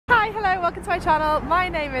welcome to my channel. My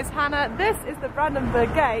name is Hannah, this is the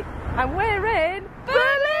Brandenburg Gate, and we're in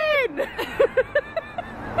Berlin!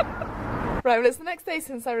 Right, well it's the next day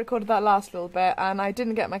since I recorded that last little bit, and I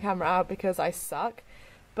didn't get my camera out because I suck.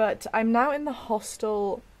 But I'm now in the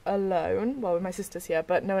hostel alone, well with my sister's here,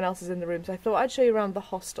 but no one else is in the room, so I thought I'd show you around the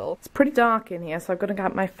hostel. It's pretty dark in here, so I've got to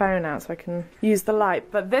get my phone out so I can use the light.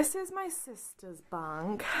 But this is my sister's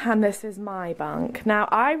bunk, and this is my bunk. Now,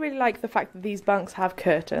 I really like the fact that these bunks have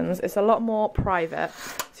curtains. It's a lot more private,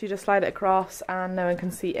 so you just slide it across and no one can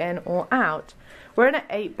see in or out. We're in an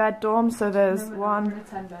 8-bed dorm, so there's we're in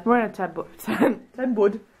a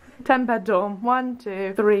 10-bed dorm. 1,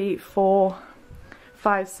 2, 3, 4,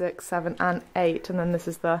 5, 6, 7 and 8, and then this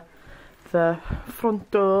is the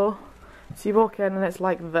front door. So you walk in and it's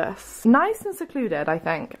like this. Nice and secluded, I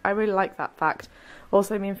think. I really like that fact.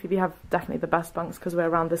 Also, me and Phoebe have definitely the best bunks because we're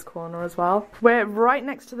around this corner as well. We're right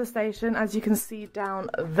next to the station, as you can see down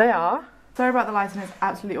there. Sorry about the lighting, it's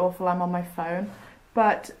absolutely awful, I'm on my phone.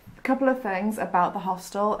 But a couple of things about the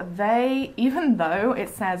hostel. Even though it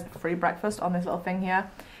says free breakfast on this little thing here,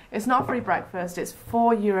 it's not free breakfast, it's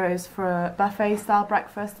 €4 for a buffet style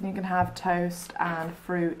breakfast, and you can have toast and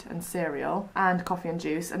fruit and cereal and coffee and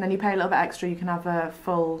juice, and then you pay a little bit extra, you can have a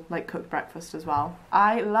full like cooked breakfast as well.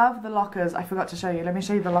 I love the lockers. I forgot to show you, let me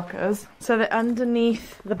show you the lockers. So they're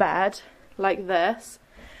underneath the bed like this,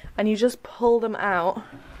 and you just pull them out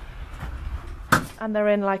and they're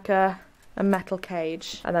in like a metal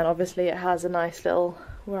cage, and then obviously it has a nice little,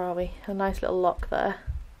 a nice little lock there.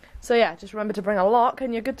 So yeah, just remember to bring a lock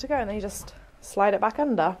and you're good to go, and then you just slide it back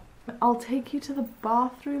under. I'll take you to the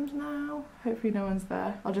bathrooms now. Hopefully no one's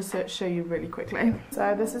there. I'll just show you really quickly.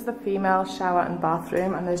 So this is the female shower and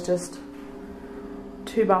bathroom, and there's just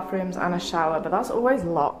 2 bathrooms and a shower, but that's always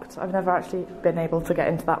locked. I've never actually been able to get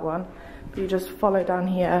into that one. But you just follow down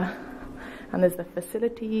here and there's the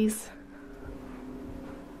facilities.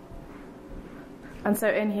 And so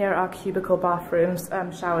in here are cubicle bathrooms,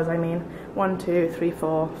 showers I mean, 1, 2, 3,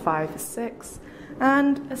 4, 5, 6,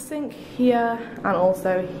 and a sink here and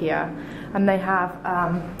also here. And they have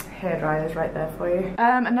hair dryers right there for you.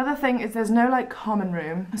 Another thing is there's no like common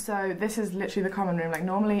room, so this is literally the common room. Like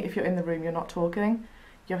normally if you're in the room you're not talking,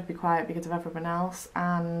 you have to be quiet because of everyone else,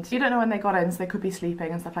 and you don't know when they got in, so they could be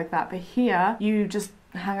sleeping and stuff like that. But here you just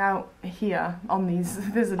hang out here on these,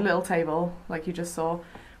 there's a little table like you just saw,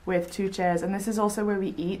 with 2 chairs, and this is also where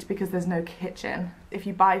we eat because there's no kitchen. If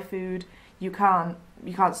you buy food, you can't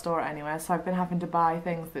store it anywhere, so I've been having to buy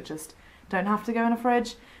things that just don't have to go in a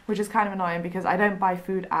fridge, which is kind of annoying because I don't buy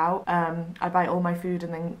food out. I buy all my food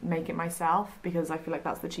and then make it myself because I feel like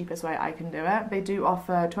that's the cheapest way I can do it. They do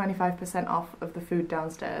offer 25% off of the food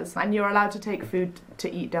downstairs, and you're allowed to take food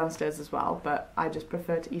to eat downstairs as well, but I just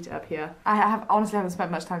prefer to eat it up here. I honestly haven't spent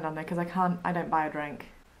much time down there because I don't buy a drink.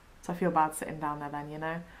 So I feel bad sitting down there then, you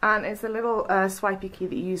know. And it's a little swipey key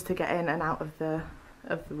that you use to get in and out of the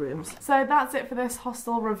rooms. So that's it for this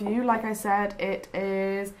hostel review. Like I said, it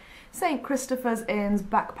is St. Christopher's Inn's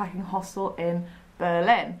backpacking hostel in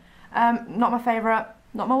Berlin. Not my favourite,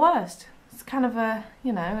 not my worst. It's kind of a,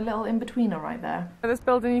 you know, a little in-betweener right there. This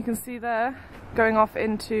building you can see there, going off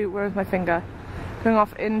into, where's my finger? Going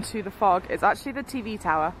off into the fog, it's actually the TV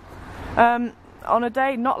tower. On a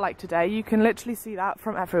day not like today, you can literally see that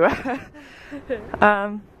from everywhere.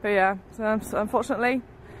 But yeah, so unfortunately,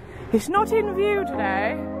 it's not in view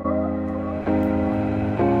today.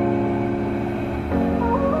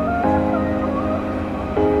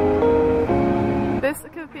 This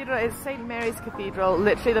cathedral is St. Mary's Cathedral.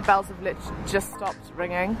 Literally the bells have just stopped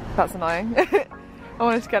ringing. That's annoying. I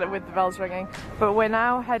wanted to get it with the bells ringing. But we're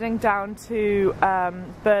now heading down to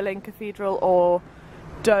Berlin Cathedral, or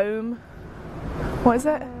Dome. What is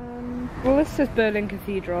it? Well, this is Berlin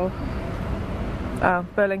Cathedral. Oh,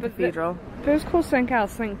 Berlin Cathedral. There's called something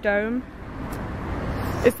else, I think Dome.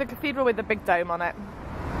 It's the cathedral with the big dome on it,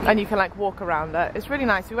 and you can like walk around it. It's really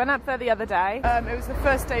nice. We went up there the other day. It was the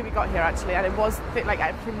first day we got here actually, and it was like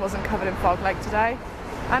everything wasn't covered in fog like today,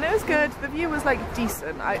 and it was good. The view was like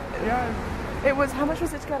decent. Yeah. It was, how much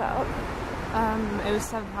was it to get up? It was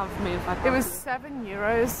 £7 for me and £5. It was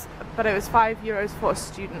 €7, but it was €5 for a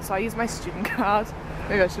student, so I used my student card.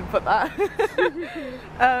 Maybe I should put that.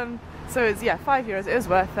 So it's, yeah, €5. It was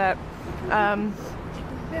worth it. Yeah,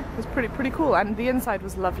 it was pretty cool, and the inside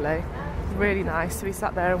was lovely, really nice. So we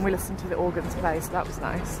sat there and we listened to the organs play, so that was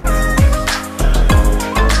nice.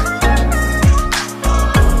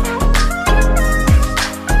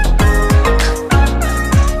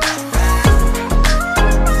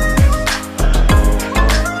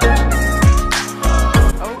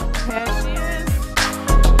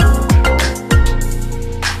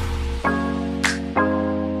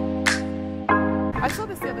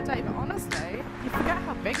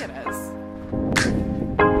 big it is.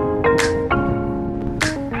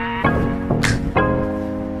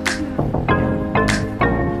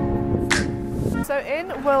 So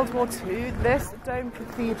in World War II, this dome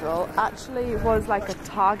cathedral actually was like a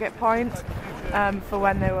target point for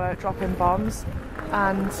when they were dropping bombs,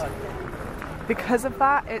 and because of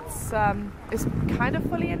that it's kind of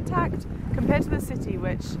fully intact compared to the city,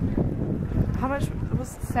 which, how much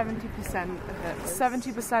was 70% of it.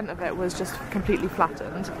 70% of it was just completely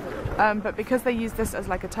flattened, but because they use this as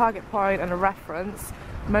like a target point and a reference,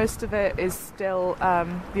 most of it is still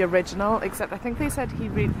the original, except I think they said so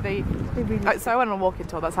I went on a walking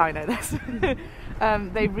tour, that's how I know this.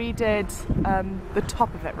 They redid the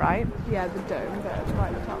top of it, right? Yeah, the dome there,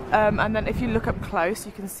 right at the top. And then if you look up close,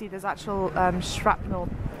 you can see there's actual shrapnel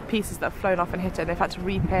pieces that have flown off and hit it, and they've had to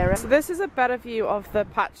repair it. So this is a better view of the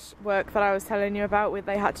patchwork that I was telling you about, where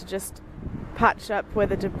they had to just patch up where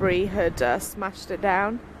the debris had smashed it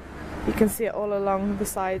down. You can see it all along the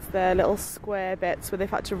sides there, little square bits where they've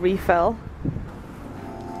had to refill.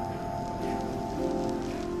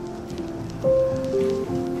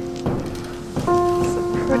 It's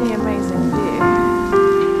a pretty amazing view.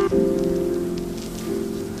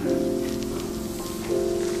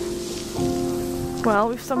 Well,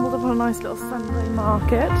 we've stumbled upon a nice little Sunday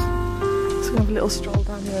market. So we'll have a little stroll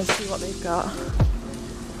down here and see what they've got.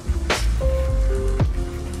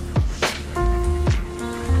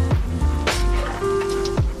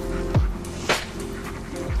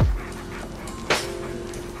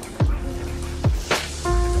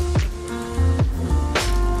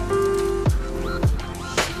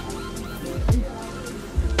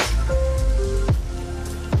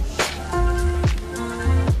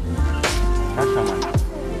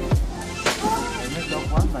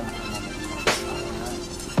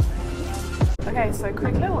 Okay, so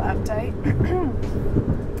quick little update.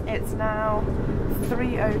 It's now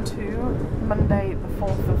 3:02, Monday the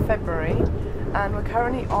 4th of February, and we're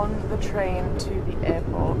currently on the train to the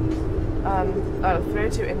airport.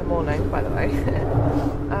 3:02 in the morning, by the way.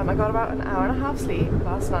 I got about an hour and a half sleep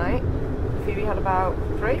last night. Phoebe had about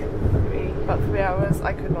about 3 hours.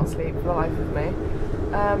 I could not sleep for the life of me.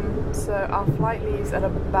 So our flight leaves at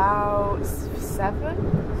about 7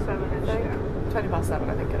 I think. 20 past 7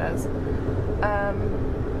 I think it is.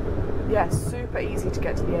 Yeah, super easy to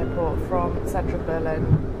get to the airport from central Berlin.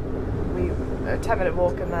 A 10-minute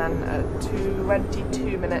walk and then a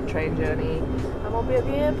 22-minute train journey, and we'll be at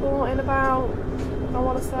the airport in about, I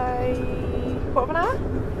want to say, quarter of an hour?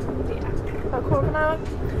 Yeah, about quarter of an hour.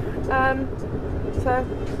 So,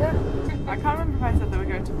 yeah. I can't remember if I said that we're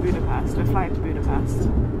going to Budapest. We're flying to Budapest.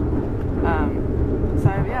 So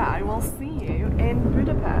yeah, I will see you in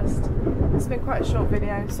Budapest. It's been quite a short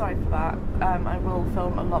video, sorry for that. I will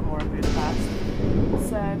film a lot more in Budapest.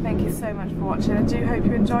 So thank you so much for watching. I do hope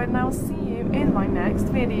you enjoyed, and I will see you in my next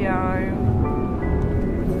video.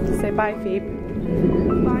 Say bye, Phoebe.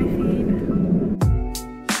 Bye, Phoebe.